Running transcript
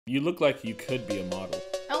You look like you could be a model.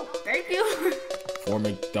 Oh, thank you. For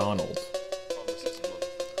McDonald's.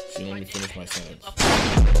 See, let me finish my sentence.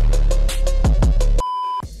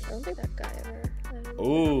 I don't think that guy ever.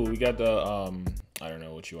 Oh, we got the I don't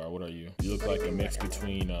know what you are. What are you? You look like a mix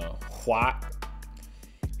between white,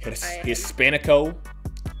 Hispanico,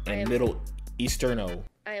 and Middle Easterno.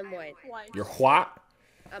 I am white. You're white?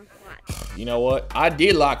 I'm white. You know what? I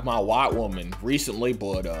did like my white woman recently,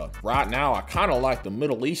 but right now I kind of like the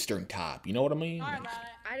Middle Eastern type. You know what I mean? I'd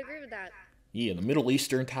agree with that. Yeah, the Middle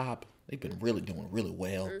Eastern type. They've been really doing really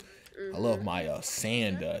well. I love my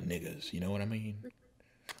sand niggas. You know what I mean?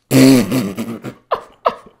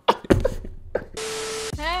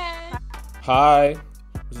 Hey. Hi.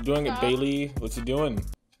 What's it doing, Bailey? What's it doing?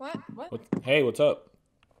 What? Hey, what's up?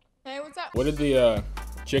 Hey, what's up? What did the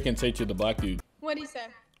chicken say to the black dude? What'd he say?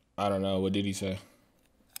 I don't know. What did he say?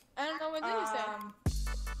 I don't know. What did he say?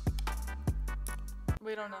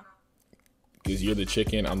 We don't know. Because you're the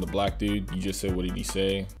chicken, I'm the black dude. You just said, what did he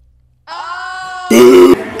say?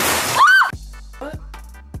 What?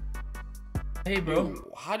 Hey, bro. Dude,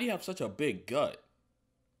 how do you have such a big gut?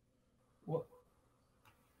 What?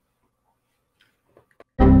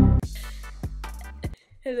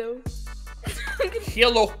 Hello.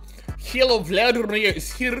 Hello, Vladimir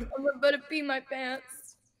is here. I'm about to pee my pants.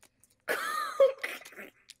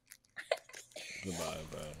 Goodbye,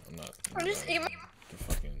 bro. I'm just eating. You're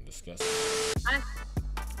fucking disgusting.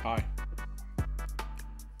 Hi.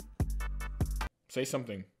 Say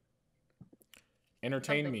something.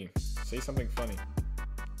 Entertain me. Say something funny.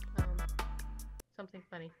 Something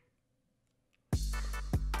funny.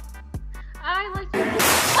 I like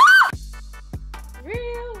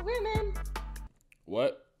real women.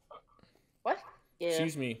 What? What? Yeah.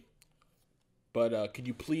 Excuse me. But could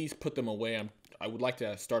you please put them away? I would like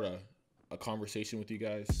to start a conversation with you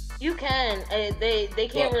guys. You can. They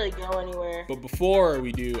can't really go anywhere. But before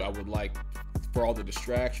we do, I would like for all the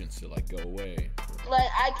distractions to like go away. Like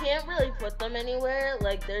I can't really put them anywhere.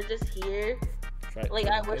 Like they're just here. Like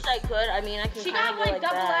I wish I could. I mean, I can. She kind got of go like like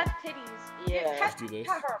double that. ass titties. Yeah. Let's do this.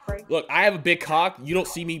 Look, I have a big cock. You don't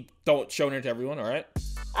see me showing it to everyone, all right?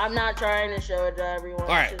 I'm not trying to show it to everyone. All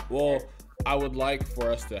right. Well, I would like for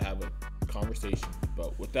us to have a conversation,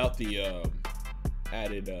 but without the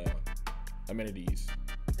added amenities.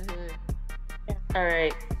 All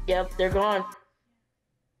right. Yep, they're gone.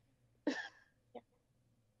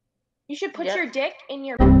 You should put your dick in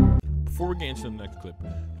your. Before we get into the next clip,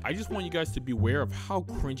 I just want you guys to be aware of how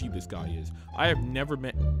cringy this guy is. I have never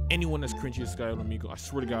met anyone as cringy as this guy on Omegle. I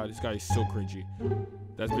swear to God, this guy is so cringy.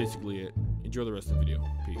 That's basically it. Enjoy the rest of the video.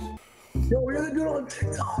 Peace. Yo, we're gonna do it on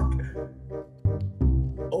TikTok.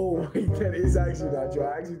 Oh wait, that is actually not true.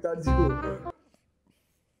 I actually thought you.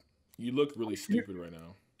 You look really stupid right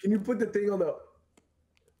now. Can you put the thing on the?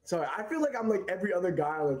 Sorry, I feel like I'm like every other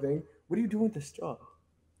guy on the thing. What are you doing with the straw?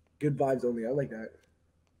 Good vibes only. I like that.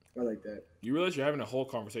 I like that. You realize you're having a whole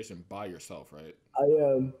conversation by yourself, right? I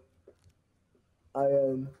am.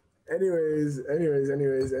 Anyways.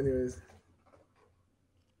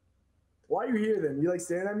 Why are you here then? You like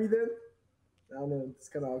staring at me then? I don't know. It's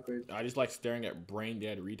kind of awkward. I just like staring at brain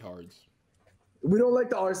dead retards. We don't like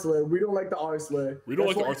the R slur. We don't like the R slur. We don't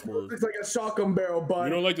like the R slur. Looks like a shotgun barrel, bud. We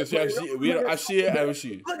don't like this. Yeah, I see it. I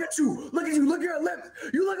see it. Look at you. Look at you. Look at your lips.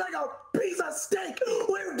 You look like a piece of steak.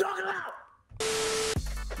 What are you talking about?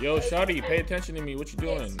 Yo, shawty, pay attention to me. What you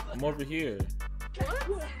doing? I'm over here.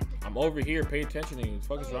 What? I'm over here. Pay attention to me. What the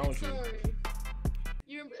fuck is wrong with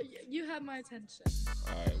you? You have my attention.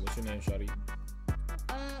 All right. What's your name, shawty?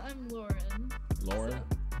 I'm Lauren. Lauren.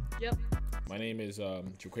 Yep. My name is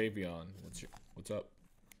Jaquavion. What's up?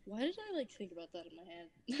 Why did I like think about that in my head?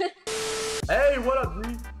 Hey, what up,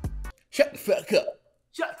 Bree? Shut the fuck up.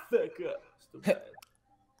 Shut the fuck up.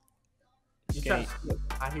 Stupid.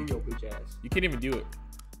 I hear your bitch ass. You can't even do it.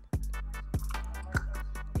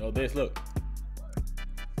 No, this, look.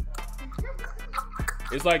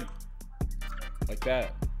 It's like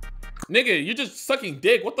that. Nigga, you're just sucking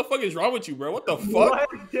dick. What the fuck is wrong with you, bro? What the fuck? What?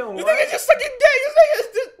 This nigga just sucking dick. This nigga is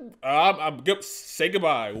just... I'm good. Say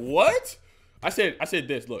goodbye. What? I said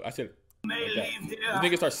this. Look, I said like that. This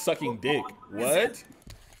nigga starts sucking dick. What?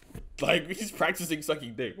 Like, he's practicing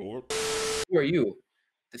sucking dick. Who are you?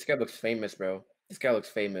 This guy looks famous, bro. This guy looks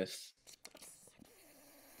famous.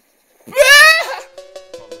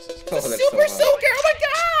 Super soaker! Oh my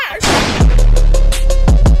gosh!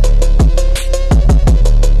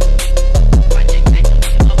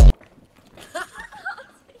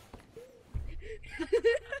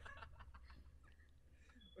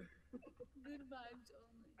 Good vibes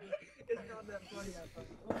only. It's not that funny.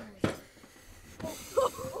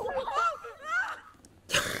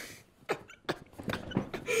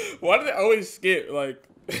 Why do they always skip? Like.